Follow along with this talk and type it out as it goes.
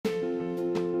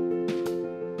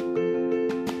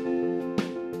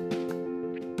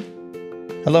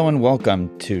Hello and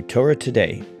welcome to Torah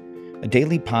Today, a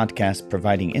daily podcast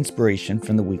providing inspiration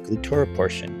from the weekly Torah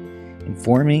portion,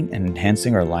 informing and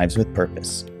enhancing our lives with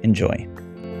purpose. Enjoy.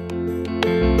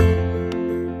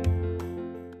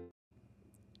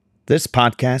 This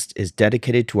podcast is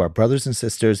dedicated to our brothers and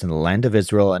sisters in the land of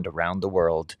Israel and around the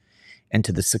world, and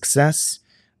to the success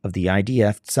of the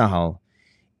IDF Tzahal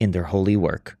in their holy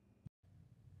work.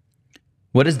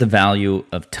 What is the value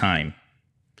of time?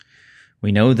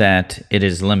 We know that it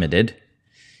is limited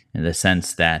in the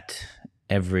sense that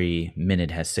every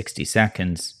minute has 60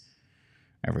 seconds,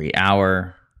 every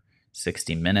hour,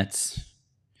 60 minutes,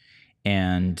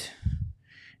 and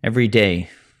every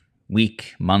day,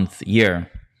 week, month,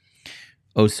 year,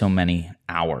 so many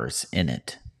hours in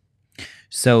it.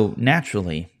 So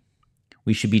naturally,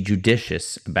 we should be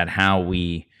judicious about how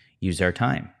we use our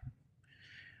time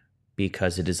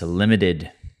because it is a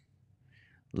limited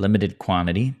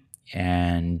quantity.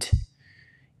 And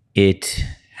it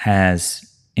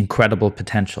has incredible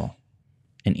potential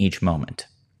in each moment.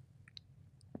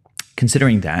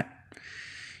 Considering that,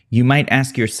 you might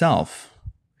ask yourself,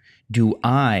 do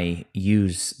I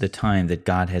use the time that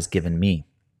God has given me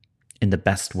in the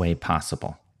best way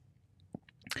possible?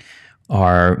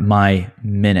 Are my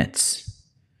minutes,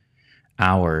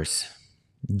 hours,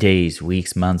 days,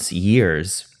 weeks, months,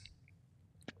 years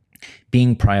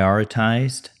being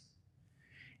prioritized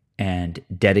and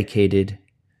dedicated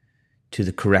to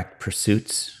the correct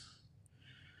pursuits,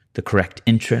 the correct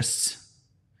interests?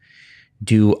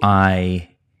 Do I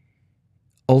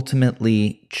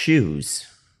ultimately choose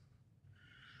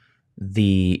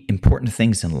the important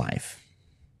things in life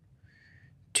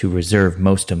to reserve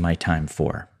most of my time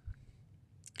for?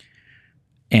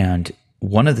 And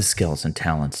one of the skills and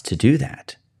talents to do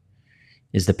that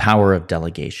is the power of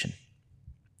delegation.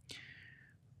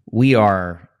 We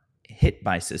are hit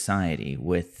by society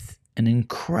with an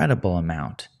incredible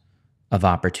amount of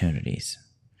opportunities.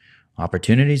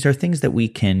 Opportunities are things that we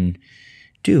can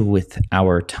do with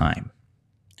our time.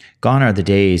 Gone are the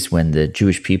days when the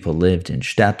Jewish people lived in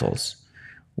shtetls,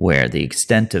 where the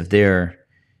extent of their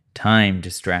time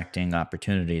distracting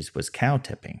opportunities was cow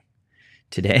tipping.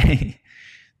 Today,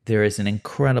 there is an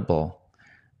incredible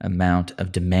amount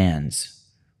of demands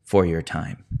for your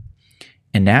time.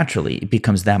 And naturally, it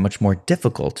becomes that much more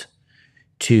difficult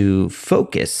to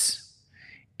focus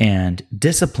and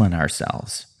discipline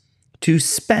ourselves to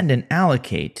spend and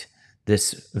allocate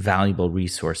this valuable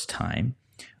resource time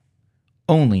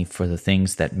only for the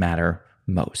things that matter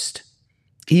most.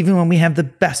 Even when we have the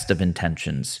best of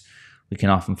intentions, we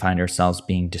can often find ourselves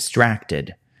being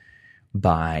distracted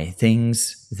by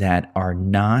things that are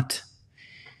not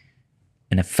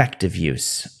an effective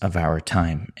use of our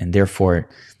time and therefore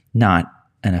not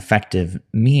an effective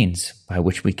means by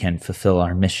which we can fulfill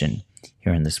our mission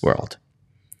here in this world.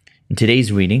 In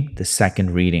today's reading, the second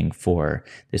reading for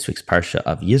this week's Parsha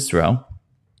of Yisro,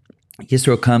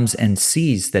 Yisro comes and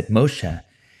sees that Moshe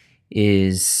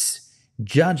is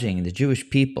judging the Jewish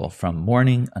people from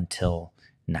morning until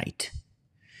night.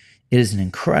 It is an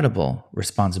incredible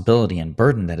responsibility and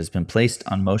burden that has been placed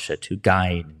on Moshe to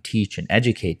guide and teach and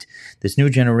educate this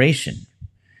new generation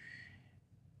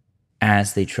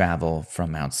as they travel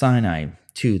from Mount Sinai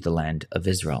to the land of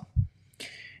Israel.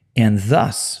 And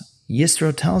thus,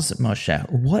 Yisro tells Moshe,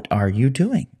 what are you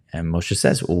doing? And Moshe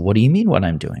says, well, what do you mean what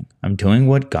I'm doing? I'm doing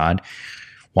what God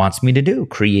wants me to do,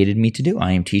 created me to do.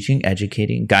 I am teaching,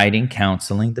 educating, guiding,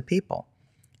 counseling the people.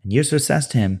 And Yisro says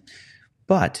to him,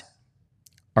 but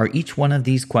are each one of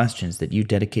these questions that you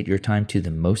dedicate your time to the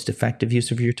most effective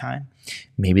use of your time?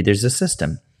 Maybe there's a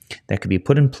system that could be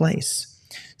put in place.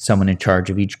 Someone in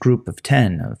charge of each group of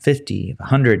 10, of 50, of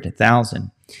 100,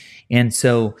 1,000. And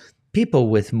so people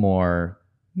with more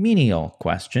menial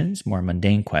questions, more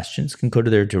mundane questions, can go to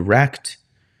their direct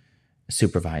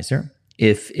supervisor.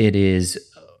 If it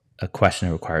is a question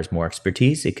that requires more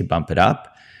expertise, it could bump it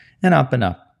up and up and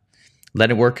up.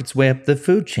 Let it work its way up the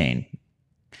food chain.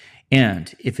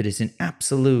 And if it is an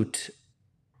absolute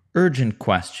urgent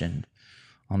question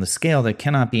on the scale that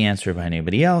cannot be answered by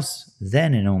anybody else,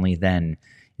 then and only then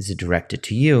is it directed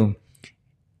to you,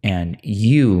 and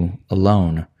you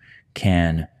alone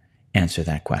can answer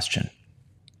that question.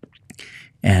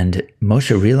 And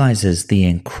Moshe realizes the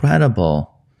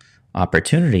incredible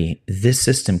opportunity this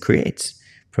system creates,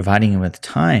 providing him with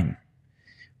time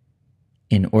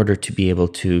in order to be able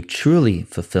to truly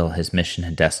fulfill his mission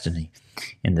and destiny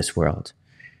in this world.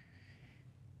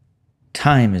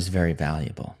 Time is very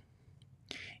valuable.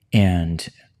 And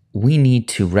we need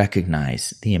to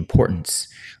recognize the importance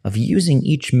of using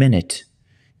each minute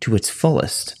to its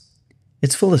fullest.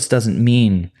 Its fullest doesn't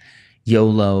mean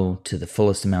YOLO to the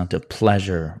fullest amount of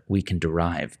pleasure we can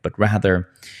derive, but rather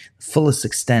the fullest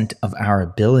extent of our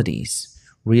abilities,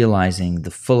 realizing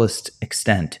the fullest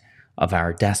extent of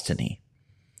our destiny.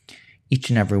 Each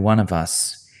and every one of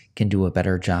us can do a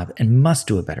better job and must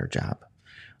do a better job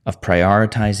of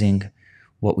prioritizing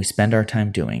what we spend our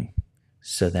time doing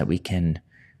so that we can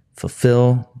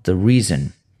fulfill the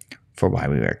reason for why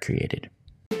we were created.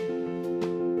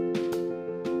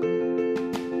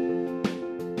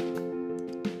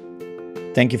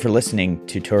 Thank you for listening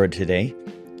to Torah Today.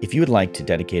 If you would like to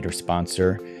dedicate or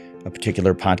sponsor a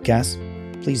particular podcast,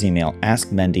 please email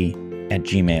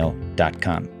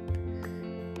askmendy@gmail.com.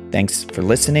 Thanks for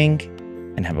listening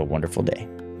and have a wonderful day.